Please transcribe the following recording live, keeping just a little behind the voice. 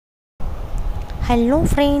Hello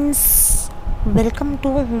friends, welcome to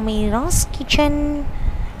Humaira's kitchen.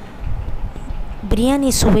 Biryani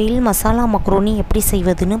சுவையில் masala macaroni எப்படி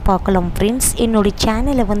செய்வதுன்னு பார்க்கலாம் ஃப்ரெண்ட்ஸ். என்னோடய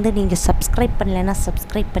சேனலை நீங்கள் சப்ஸ்கிரைப் பண்ணலைன்னா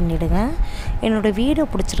சப்ஸ்கிரைப் பண்ணிவிடுங்க. என்னோடய வீடியோ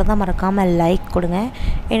பிடிச்சிருந்தா மறக்காமல் லைக் கொடுங்க.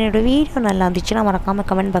 என்னோடய வீடியோ நல்லா இருந்துச்சுன்னா மறக்காமல்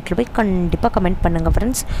கமெண்ட் பாக்ஸில் போய் கண்டிப்பாக கமெண்ட் பண்ணுங்கள்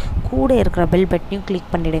ஃப்ரெண்ட்ஸ். கூட இருக்கிற பெல் பட்டனையும்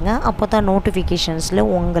கிளிக் பண்ணிவிடுங்க. அப்போ தான் நோட்டிஃபிகேஷன்ஸில்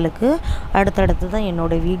உங்களுக்கு அடுத்தடுத்து தான்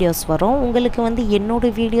என்னோடய வீடியோஸ் வரும். உங்களுக்கு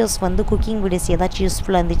என்னோடய வீடியோஸ் குக்கிங் வீடியோஸ் ஏதாச்சும்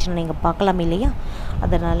யூஸ்ஃபுல்லாக இருந்துச்சுன்னு நீங்கள் பார்க்கலாம் இல்லையா,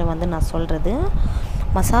 அதனால் நான் சொல்கிறது.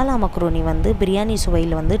 மசாலா மக்ரோனி பிரியாணி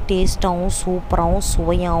சுவையில் டேஸ்ட்டாகவும் சூப்பராகவும்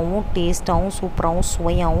சுவையாகவும் டேஸ்ட்டாகவும் சூப்பராகவும்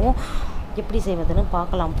சுவையாகவும் எப்படி செய்வதுன்னு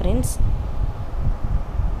பார்க்கலாம் ஃப்ரெண்ட்ஸ்.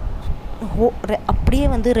 அப்படியே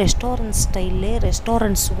ரெஸ்டாரண்ட் ஸ்டைல்லே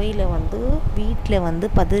ரெஸ்டாரண்ட் சுவையில் வீட்டில்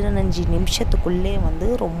 15 நிமிஷத்துக்குள்ளே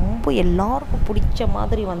ரொம்ப எல்லாருக்கும் பிடிச்ச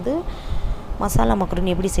மாதிரி மசாலா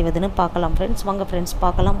மக்ரோனி எப்படி செய்வதுன்னு பார்க்கலாம் ஃப்ரெண்ட்ஸ். வாங்க ஃப்ரெண்ட்ஸ்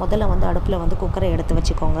பார்க்கலாம். முதல்ல அடுப்பில் குக்கரை எடுத்து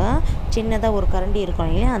வச்சுக்கோங்க. சின்னதாக ஒரு கரண்டி இருக்கும்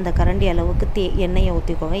இல்லையா, அந்த கரண்டி அளவுக்கு எண்ணெயை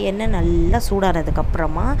ஊற்றிக்கோங்க. எண்ணெய் நல்லா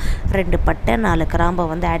சூடானதுக்கப்புறமா 2 பட்டை 4 கிராம்பை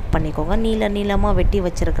ஆட் பண்ணிக்கோங்க. நீளமாக வெட்டி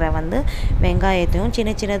வச்சுருக்கிற வெங்காயத்தையும்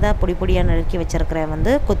சின்னதாக பொடியாக நறுக்கி வச்சுருக்கிற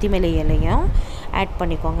கொத்தமல்லி இலையும் ஆட்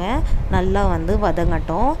பண்ணிக்கோங்க. நல்லா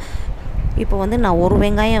வதங்கட்டும். இப்போ நான் ஒரு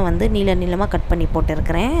வெங்காயம் நீளமாக கட் பண்ணி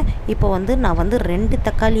போட்டிருக்கிறேன். இப்போ நான் 2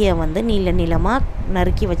 தக்காளியை நீளமாக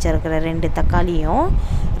நறுக்கி வச்சுருக்கிற 2 தக்காளியும்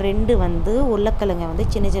 2 உருளைக்கிழங்கை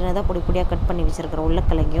சின்னதாக பொடியாக கட் பண்ணி வச்சுருக்கிற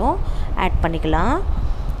உருளைக்கிழங்கையும் ஆட் பண்ணிக்கலாம்.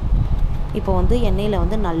 இப்போ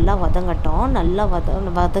எண்ணெயில் நல்லா வதங்கட்டும்.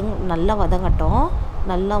 நல்லா வதங்கட்டும்.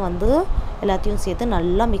 நல்லா எல்லாத்தையும் சேர்த்து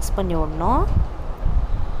நல்லா மிக்ஸ் பண்ணி விடணும்.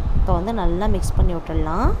 இப்போ நல்லா மிக்ஸ் பண்ணி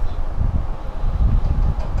விட்டுடலாம்.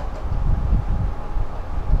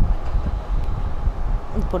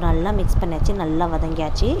 இப்போ நல்லா மிக்ஸ் பண்ணியாச்சு, நல்லா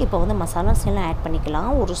வதங்கியாச்சு. இப்போ மசாலாஸ் எல்லாம் ஆட் பண்ணிக்கலாம்.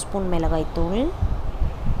 1 ஸ்பூன் மிளகாய் தூள்,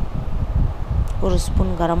 1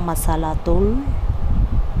 ஸ்பூன் கரம் மசாலா தூள்,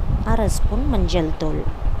 1/2 ஸ்பூன் மஞ்சள் தூள்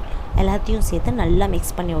எல்லாத்தையும் சேர்த்து நல்லா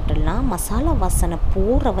மிக்ஸ் பண்ணி விட்டுடலாம். மசாலா வாசனை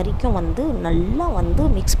போகிற வரைக்கும் நல்லா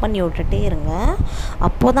மிக்ஸ் பண்ணி விட்டுட்டே இருங்க.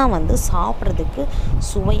 அப்போ தான் சாப்பிட்றதுக்கு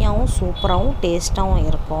சுவையாகவும் சூப்பராகவும் டேஸ்ட்டாகவும்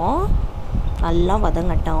இருக்கும். நல்லா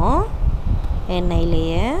வதங்கட்டும்.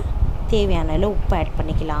 எண்ணெயிலேயே தேவையான அளவு உப்பு ஆட்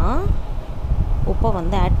பண்ணிக்கலாம்.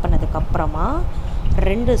 உப்பை ஆட் பண்ணதுக்கப்புறமா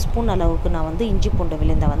 2 ஸ்பூன் அளவுக்கு நான் இஞ்சி பூண்டு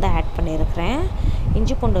விழுந்தை ஆட் பண்ணியிருக்கிறேன்.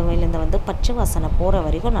 இஞ்சி பூண்டு விழுந்தை பச்சை வாசனை போகிற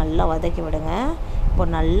வரைக்கும் நல்லா வதக்கி விடுங்க. இப்போ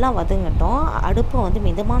நல்லா வதங்கட்டும். அடுப்பை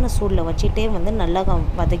மிதமான சூடில் வச்சுட்டே நல்லா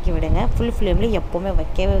வதக்கி விடுங்க. ஃபுல் ஃப்ளேமில் எப்போவுமே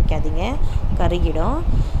வைக்கவே வைக்காதீங்க, கருகிடும்.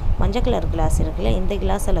 மஞ்சள் கலர் கிளாஸ் இருக்குல்ல, இந்த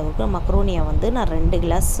கிளாஸ் அளவுக்கு மக்ரோனியை நான் 2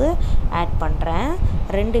 கிளாஸு ஆட் பண்ணுறேன்.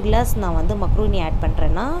 2 கிளாஸ் நான் மக்ரோனி ஆட்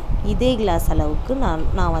பண்ணுறேன்னா இதே கிளாஸ் அளவுக்கு நான்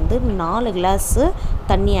 4 கிளாஸு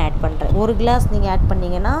தண்ணி ஆட் பண்ணுறேன். 1 கிளாஸ் நீங்கள் ஆட்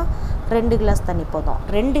பண்ணிங்கன்னா 2 கிளாஸ் தண்ணி போதும்.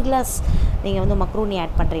 2 கிளாஸ் நீங்கள் மக்ரோனி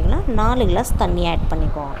ஆட் பண்ணுறீங்கன்னா 4 கிளாஸ் தண்ணி ஆட்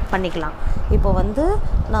பண்ணிக்கலாம். இப்போ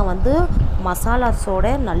நான் மசாலாஸோட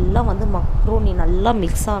நல்லா மக்ரோனி நல்லா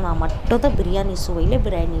மிக்ஸ் ஆனால் மட்டும்தான் பிரியாணி சுவையில்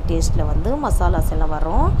பிரியாணி டேஸ்ட்டில் மசாலாஸ் எல்லாம்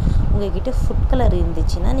வரும். உங்கள்கிட்ட ஃபுட் கலர்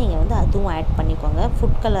இருந்துச்சுன்னா நீங்கள் அதுவும் ஆட் பண்ணிக்கோங்க.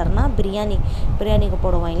 ஃபுட் கலர்னால் பிரியாணிக்கு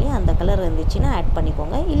போடுவோம் இல்லையா, அந்த கலர் இருந்துச்சுன்னா ஆட்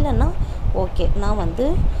பண்ணிக்கோங்க. இல்லைன்னா ஓகே. நான்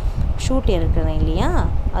ஷூட் இருக்கிறேன் இல்லையா,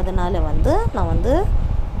 அதனால் நான்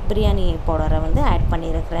பிரியாணி பவுடரை ஆட்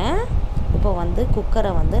பண்ணியிருக்கிறேன். இப்போ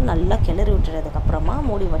குக்கரை நல்லா கிளறி விட்டுறதுக்கப்புறமா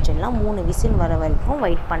மூடி வச்சிடலாம். 3 விசில் வர வரைக்கும்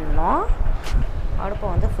வெயிட் பண்ணணும்.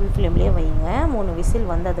 அடுப்பை ஃபுல் ஃப்ளேம்லேயே வைங்க. 3 விசில்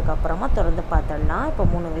வந்ததுக்கப்புறமா திறந்து பார்த்துடலாம். இப்போ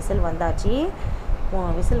 3 விசில் வந்தாச்சு.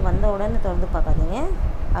 3 விசில் வந்த உடனே திறந்து பார்க்காதீங்க.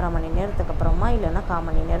 அரை மணி நேரத்துக்கு அப்புறமா இல்லைன்னா 1/4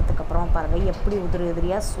 மணி நேரத்துக்கு அப்புறமா பாருங்கள் எப்படி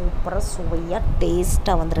உதிரியாக சூப்பராக சுவையாக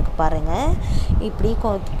டேஸ்ட்டாக வந்திருக்கு பாருங்கள். இப்படி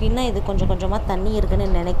இன்னும் இது கொஞ்சம் கொஞ்சமாக தண்ணி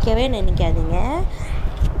இருக்குன்னு நினைக்காதீங்க.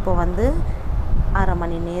 இப்போ அரை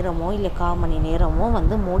மணி நேரமோ இல்லை 1/4 மணி நேரமோ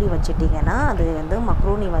மூடி வச்சிட்டிங்கன்னா அது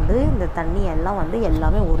மக்ரோனி இந்த தண்ணி எல்லாம்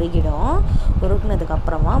எல்லாமே உருகிடும்.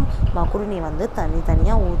 உருகினதுக்கப்புறமா மக்ரோனி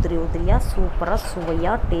தனியாக உதிரியாக சூப்பராக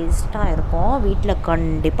சுவையாக டேஸ்ட்டாக இருக்கும். வீட்டில்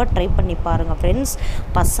கண்டிப்பாக ட்ரை பண்ணி பாருங்கள் ஃப்ரெண்ட்ஸ்.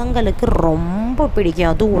 பசங்களுக்கு ரொம்ப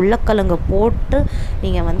பிடிக்கும். அதுவும் உருளைக்கிழங்கு போட்டு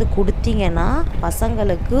நீங்கள் கொடுத்தீங்கன்னா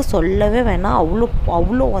பசங்களுக்கு சொல்லவே வேணாம்,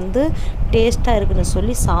 அவ்வளோ டேஸ்ட்டாக இருக்குதுன்னு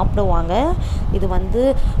சொல்லி சாப்பிடுவாங்க. இது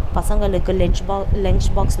பசங்களுக்கு லஞ்ச்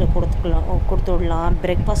பாக்ஸில் கொடுத்து விடலாம்,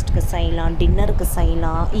 பிரேக்ஃபாஸ்ட்டுக்கு செய்யலாம், டின்னருக்கு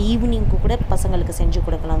செய்யலாம், ஈவினிங்க்கு கூட பசங்களுக்கு செஞ்சு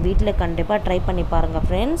கொடுக்கலாம். வீட்டில் கண்டிப்பாக ட்ரை பண்ணி பாருங்கள்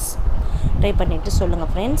ஃப்ரெண்ட்ஸ். ட்ரை பண்ணிவிட்டு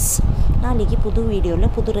சொல்லுங்கள் ஃப்ரெண்ட்ஸ். நாளைக்கு புது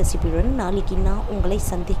வீடியோவில் புது ரெசிபியுடன் நாளைக்கு நான் உங்களை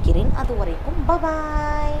சந்திக்கிறேன். அது வரைக்கும்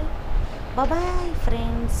பபாய்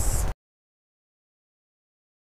ஃப்ரெண்ட்ஸ்.